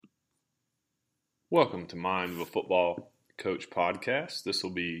Welcome to Mind of a Football Coach podcast. This will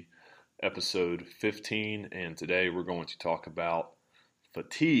be episode 15, and today we're going to talk about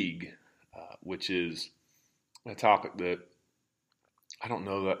fatigue, which is a topic that I don't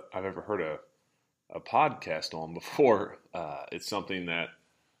know that I've ever heard a podcast on before. It's something that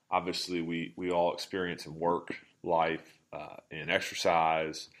obviously we all experience in work, life, in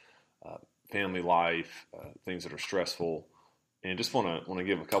exercise, family life, things that are stressful, and just want to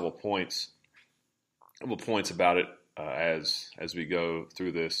give a couple points about it as we go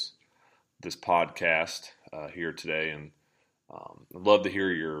through this podcast here today, and I'd love to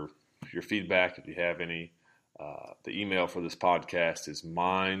hear your feedback if you have any. The email for this podcast is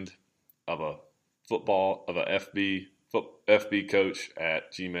FB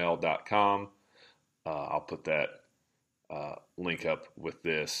coach@gmail.com. I'll put that link up with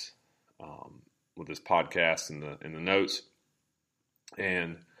this podcast in the notes,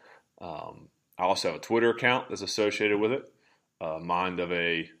 and I also have a Twitter account that's associated with it, Mind of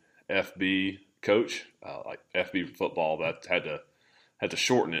a FB Coach, like FB football. That had to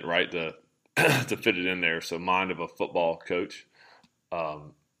shorten it, right, to to fit it in there. So Mind of a Football Coach.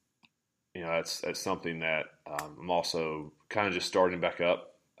 That's something that I'm also kind of just starting back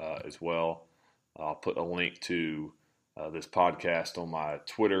up as well. I'll put a link to this podcast on my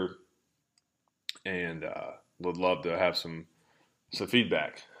Twitter, and would love to have some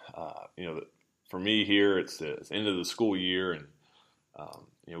feedback. For me here, it's the end of the school year, and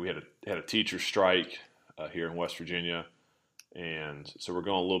we had a teacher strike here in West Virginia, and so we're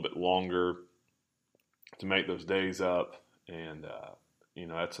going a little bit longer to make those days up, and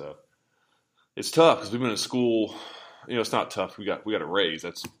it's tough because we've been in school. It's not tough. We got a raise.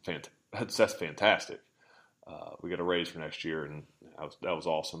 That's fantastic. We got a raise for next year, and that was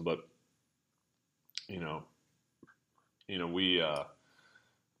awesome. But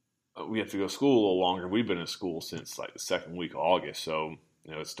we have to go to school a little longer. We've been in school since like the second week of August, so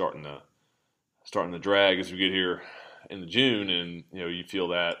it's starting to drag as we get here into June, and you feel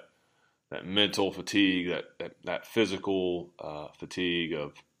that mental fatigue, that physical fatigue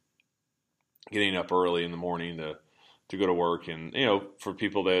of getting up early in the morning to go to work, and for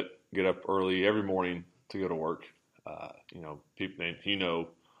people that get up early every morning to go to work, people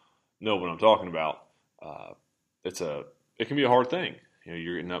know what I'm talking about. It can be a hard thing.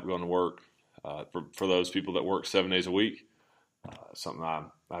 You're getting up, going to work. For those people that work 7 days a week, something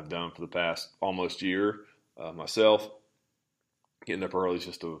I've done for the past almost year myself. Getting up early is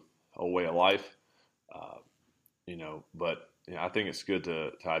just a way of life, But I think it's good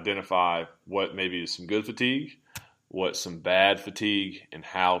to identify what maybe is some good fatigue, what's some bad fatigue, and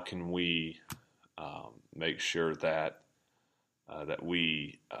how can we make sure that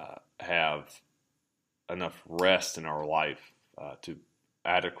we have enough rest in our life to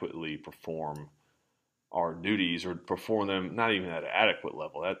adequately perform our duties, or perform them not even at an adequate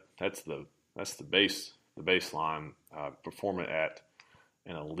level. That's the baseline. Perform it at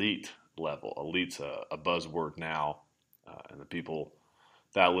an elite level. Elite's a buzzword now, and the people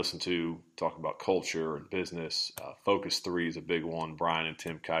that I listen to talk about culture and business. Focus 3 is a big one. Brian and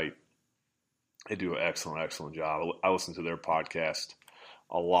Tim Kite, they do an excellent job. I listen to their podcast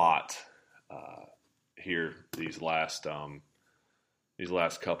a lot here these last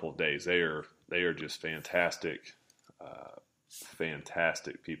couple of days. They are just fantastic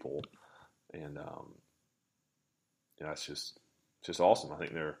people, and it's just awesome. I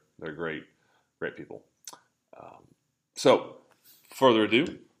think they're great people. So, further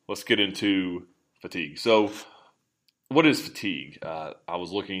ado, let's get into fatigue. So, what is fatigue? I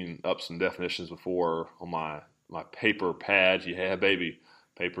was looking up some definitions before on my paper pad. Yeah, baby,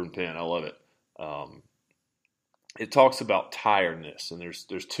 paper and pen. I love it. It talks about tiredness, and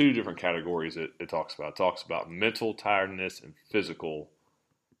there's two different categories it talks about. It talks about mental tiredness and physical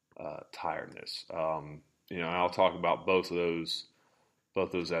tiredness. I'll talk about both of those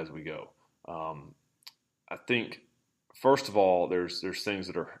as we go. I think first of all, there's things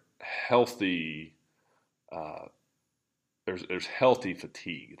that are healthy. There's healthy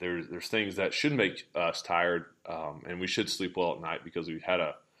fatigue. There's things that should make us tired, and we should sleep well at night because we've had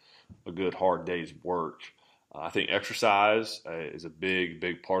a good hard day's work. I think exercise is a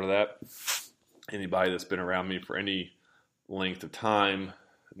big part of that. Anybody that's been around me for any length of time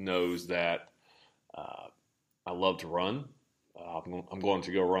knows that I love to run. I'm going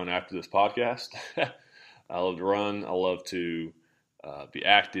to go run after this podcast. I love to run. I love to be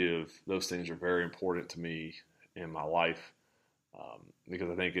active. Those things are very important to me in my life because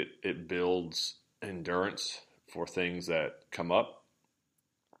I think it builds endurance for things that come up.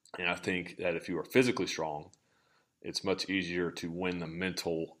 And I think that if you are physically strong, it's much easier to win the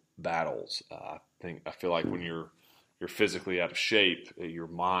mental battles. I feel like when you're physically out of shape, your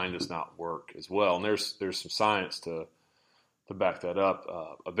mind does not work as well. And there's some science to back that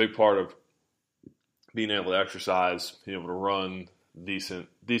up. A big part of being able to exercise, being able to run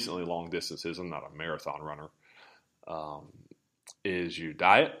decently long distances. I'm not a marathon runner. Is your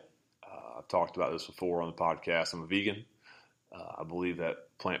diet. I've talked about this before on the podcast. I'm a vegan. I believe that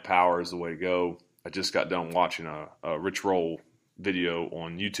plant power is the way to go. I just got done watching a Rich Roll video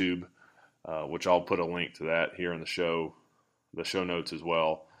on YouTube, which I'll put a link to that here in the show notes as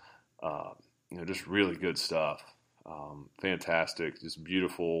well. Just really good stuff. Fantastic, just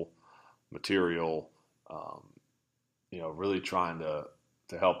beautiful material. Really trying to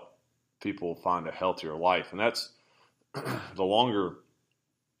help people find a healthier life, and that's the longer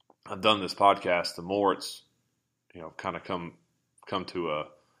I've done this podcast, the more it's kind of come to a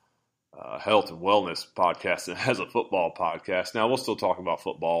health and wellness podcast than as a football podcast. Now we'll still talk about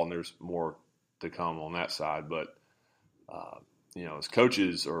football, and there's more to come on that side. But as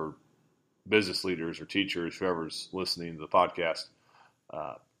coaches or business leaders or teachers, whoever's listening to the podcast,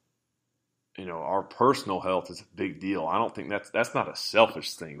 our personal health is a big deal. I don't think that's not a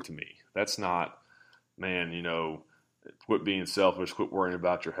selfish thing to me. That's not, man, quit being selfish, quit worrying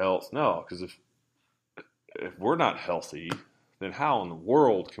about your health. No, because if we're not healthy, then how in the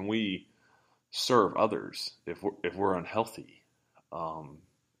world can we serve others if we're unhealthy?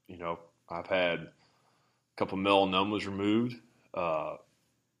 I've had a couple melanomas removed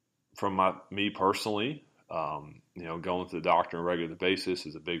from me personally. Going to the doctor on a regular basis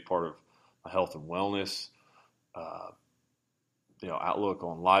is a big part of my health and wellness. Outlook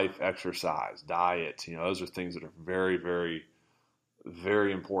on life, exercise, diet. Those are things that are very, very,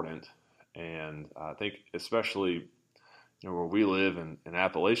 very important. And I think especially where we live in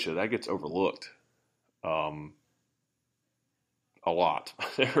Appalachia, that gets overlooked a lot.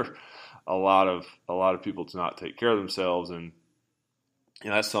 There are a lot of people do not take care of themselves, and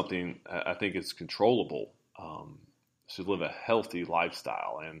that's something I think is controllable. To live a healthy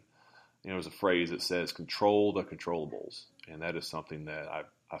lifestyle, and there's a phrase that says "control the controllables," and that is something that I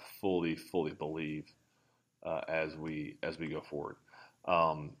fully believe as we go forward.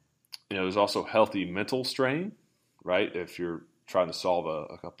 There's also healthy mental strain, right? If you're trying to solve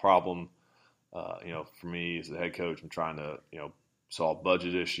a problem, for me as the head coach, I'm trying to solve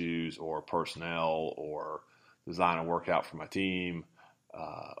budget issues or personnel or design a workout for my team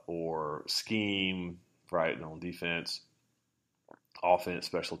or scheme, right, on defense, offense,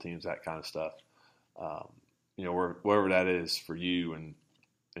 special teams, that kind of stuff. Wherever that is for you and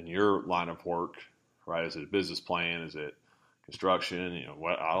in your line of work, right? Is it a business plan? Is it construction?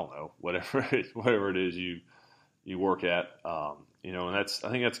 I don't know, whatever it is you work at. And I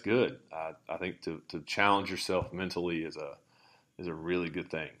think that's good. I think to challenge yourself mentally is a really good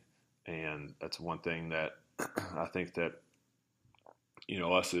thing, and that's one thing that I think that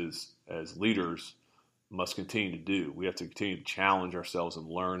us as leaders must continue to do. We have to continue to challenge ourselves and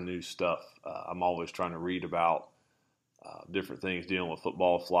learn new stuff. I'm always trying to read about different things dealing with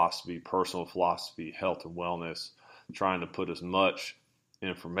football philosophy, personal philosophy, health and wellness, trying to put as much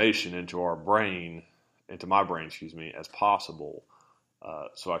information into my brain, as possible,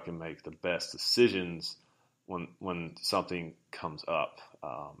 so I can make the best decisions when something comes up.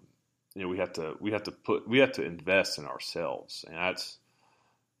 We have to invest in ourselves, and that's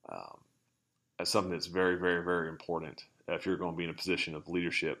something that's very, very, very important. If you're going to be in a position of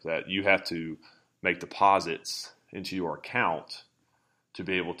leadership, that you have to make deposits into your account to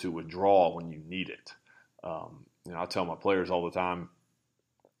be able to withdraw when you need it. I tell my players all the time,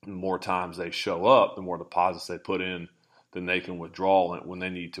 the more times they show up, the more deposits they put in, then they can withdraw when they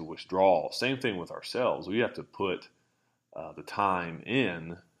need to withdraw. Same thing with ourselves. We have to put the time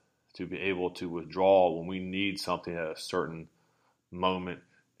in to be able to withdraw when we need something at a certain moment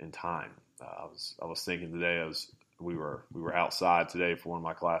in time. I was thinking today, we were outside today for one of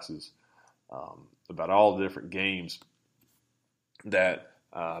my classes, about all the different games that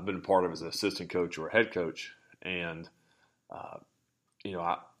I've been a part of as an assistant coach or a head coach, and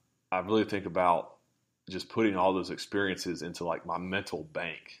I really think about just putting all those experiences into like my mental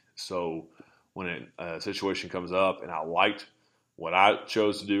bank. So when a situation comes up and I liked what I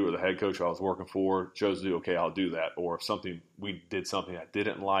chose to do, or the head coach I was working for chose to do, okay, I'll do that. Or if we did something I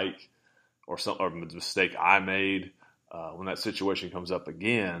didn't like, or a mistake I made, when that situation comes up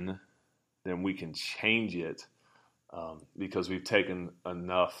again, then we can change it because we've taken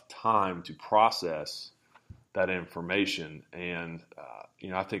enough time to process that information. And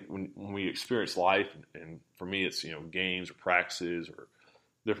I think when we experience life, and for me it's games or practices or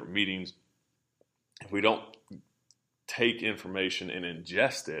different meetings, if we don't take information and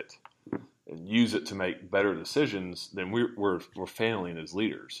ingest it and use it to make better decisions, then we're failing as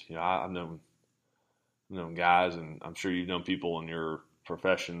leaders. I've known guys, and I'm sure you've known people in your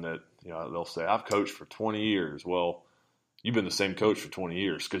profession that they'll say, "I've coached for 20 years." Well, you've been the same coach for 20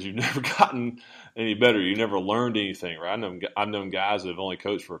 years because you've never gotten any better. You never learned anything, right? I've known guys that have only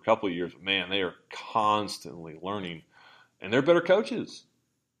coached for a couple of years, but man, they are constantly learning, and they're better coaches.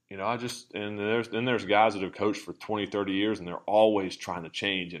 There's guys that have coached for 20, 30 years, and they're always trying to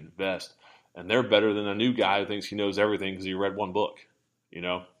change and invest, and they're better than a new guy who thinks he knows everything because he read one book.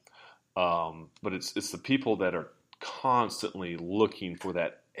 But it's the people that are constantly looking for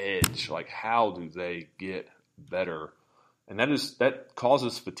that edge. Like, how do they get better? And that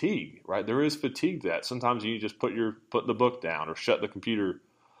causes fatigue, right? There is fatigue to that. Sometimes you just put the book down, or shut the computer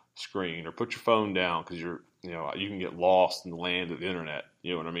screen, or put your phone down because you can get lost in the land of the internet.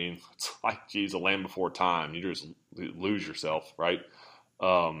 You know what I mean? It's like, geez, a land before time. You just lose yourself, right?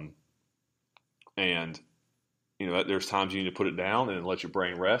 And there's times you need to put it down and let your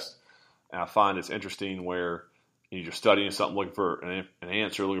brain rest. And I find it's interesting where you're studying something, looking for an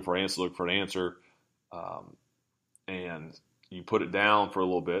answer, and you put it down for a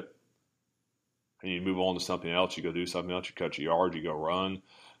little bit, and you move on to something else. You go do something else. You cut your yard. You go run.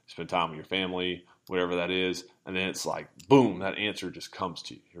 Spend time with your family, whatever that is. And then it's like, boom, that answer just comes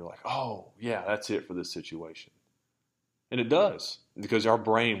to you. You're like, oh, yeah, that's it for this situation. And it does, because our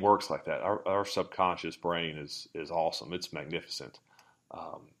brain works like that. Our subconscious brain is awesome. It's magnificent.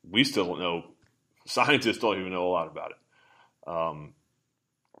 We still don't know. Scientists don't even know a lot about it.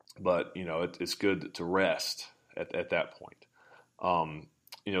 But it's good to rest at that point. So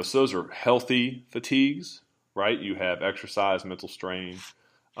those are healthy fatigues, right? You have exercise, mental strain,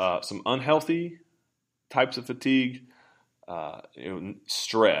 some unhealthy types of fatigue,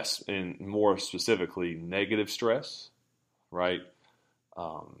 stress, and more specifically, negative stress, right?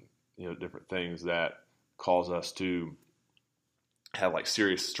 Different things that cause us to have like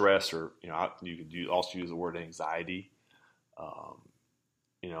serious stress, or you could also use the word anxiety.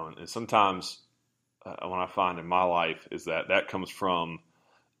 And sometimes what I find in my life is that comes from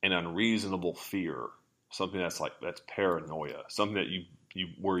an unreasonable fear, something that's paranoia, something that you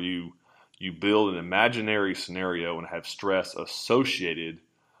build an imaginary scenario and have stress associated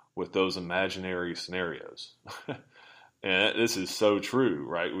with those imaginary scenarios. And this is so true,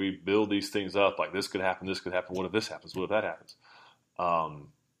 right? We build these things up like, this could happen, what if this happens, what if that happens?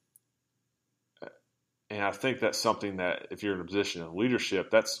 And I think that's something that if you're in a position of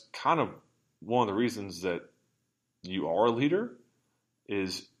leadership, that's kind of one of the reasons that you are a leader,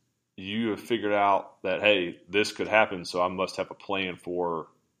 is you have figured out that, hey, this could happen, so I must have a plan for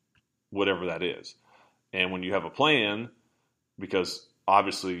whatever that is. And when you have a plan, because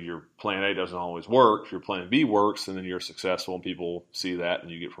obviously your plan A doesn't always work, your plan B works, and then you're successful and people see that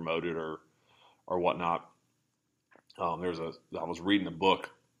and you get promoted or whatnot. I was reading a book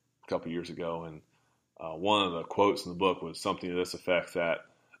a couple years ago, and one of the quotes in the book was something to this effect that,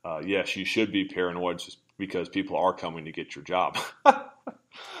 yes, you should be paranoid just because people are coming to get your job.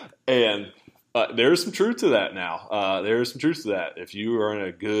 And there's some truth to that now. There's some truth to that. If you are in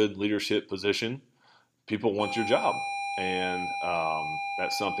a good leadership position, people want your job. And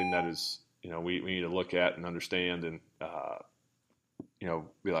that's something that is, we need to look at and understand, and,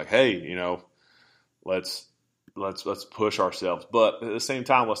 be like, hey, let's push ourselves. But at the same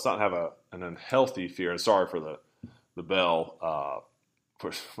time, let's not have an unhealthy fear. And sorry for the bell.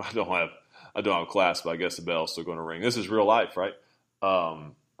 I don't have class, but I guess the bell's still going to ring. This is real life, right?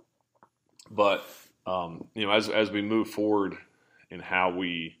 But as we move forward in how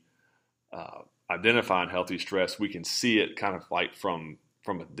we identify unhealthy stress, we can see it kind of like from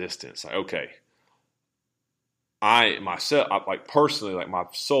a distance. Like, okay, personally, like my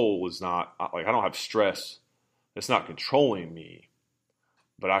soul is not like, I don't have stress. It's not controlling me,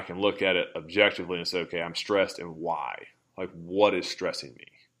 but I can look at it objectively and say, okay, I'm stressed, and why? Like, what is stressing me?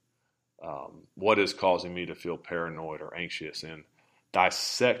 What is causing me to feel paranoid or anxious, and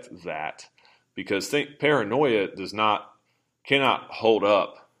dissect that, because paranoia cannot hold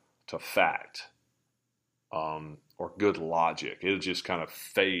up to fact or good logic. It just kind of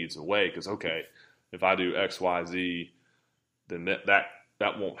fades away because, okay, if I do X, Y, Z, then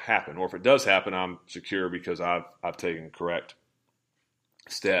that won't happen. Or if it does happen, I'm secure because I've taken correct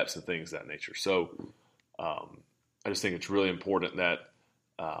steps and things of that nature. So I just think it's really important that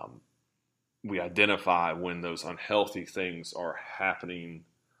we identify when those unhealthy things are happening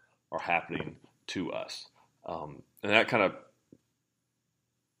to us. And that kind of,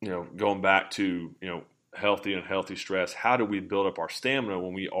 going back to, healthy and unhealthy stress, how do we build up our stamina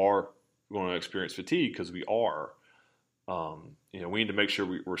when we are going to experience fatigue? Because we are. We need to make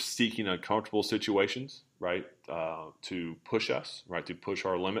sure we're seeking uncomfortable situations, right, to push us, right, to push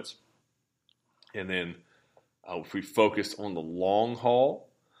our limits. And then if we focus on the long haul,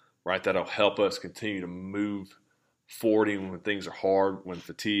 right, that'll help us continue to move forward even when things are hard, when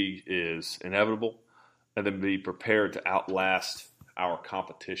fatigue is inevitable, and then be prepared to outlast our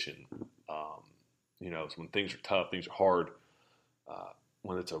competition. So when things are tough, things are hard,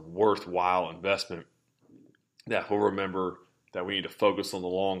 when it's a worthwhile investment, that we'll remember that we need to focus on the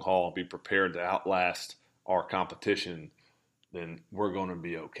long haul and be prepared to outlast our competition, then we're going to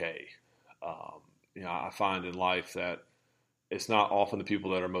be okay. I find in life that it's not often the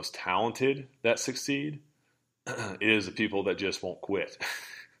people that are most talented that succeed. It is the people that just won't quit.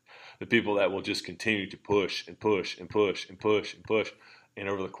 The people that will just continue to push and push and push and push and push. And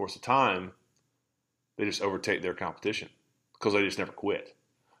over the course of time, they just overtake their competition because they just never quit.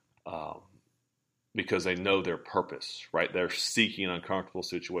 Because they know their purpose, right? They're seeking uncomfortable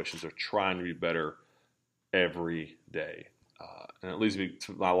situations. They're trying to be better every day. And it leads me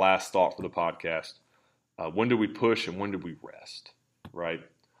to my last thought for the podcast. When do we push and when do we rest, right?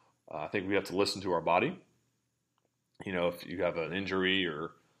 I think we have to listen to our body. If you have an injury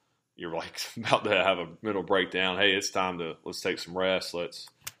or you're like about to have a mental breakdown, hey, it's time let's take some rest. Let's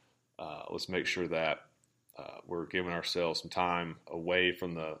make sure that we're giving ourselves some time away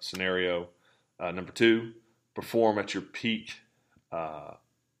from the scenario. Number 2, perform at your peak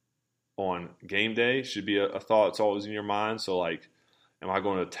on game day should be a thought that's always in your mind. So, like, am I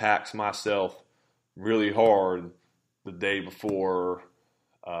going to tax myself really hard the day before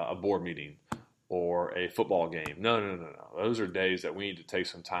a board meeting or a football game? No. Those are days that we need to take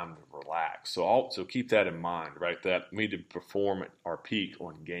some time to relax. So keep that in mind, right? That we need to perform at our peak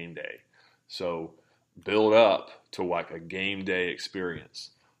on game day. So build up to like a game day experience.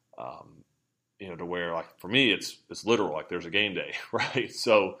 To where, like, for me, it's literal, like there's a game day, right?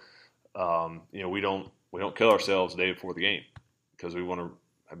 So, we don't kill ourselves the day before the game because we want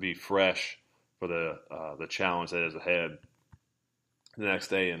to be fresh for the challenge that is ahead the next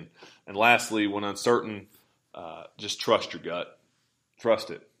day. And lastly, when uncertain, just trust your gut. Trust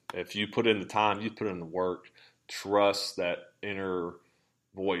it. If you put in the time, you put in the work, trust that inner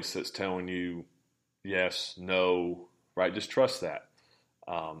voice that's telling you yes, no, right? Just trust that.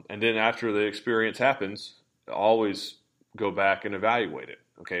 And then after the experience happens, always go back and evaluate it.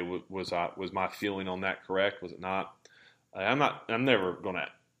 Okay, was my feeling on that correct? Was it not? I'm never going to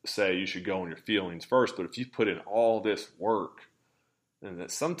say you should go on your feelings first, but if you put in all this work, then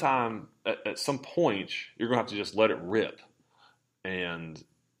at some point, you're going to have to just let it rip and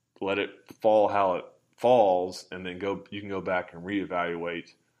let it fall how it falls, and then you can go back and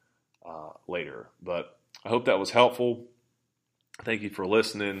reevaluate later. But I hope that was helpful. Thank you for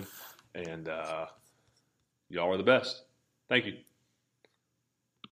listening, and y'all are the best. Thank you.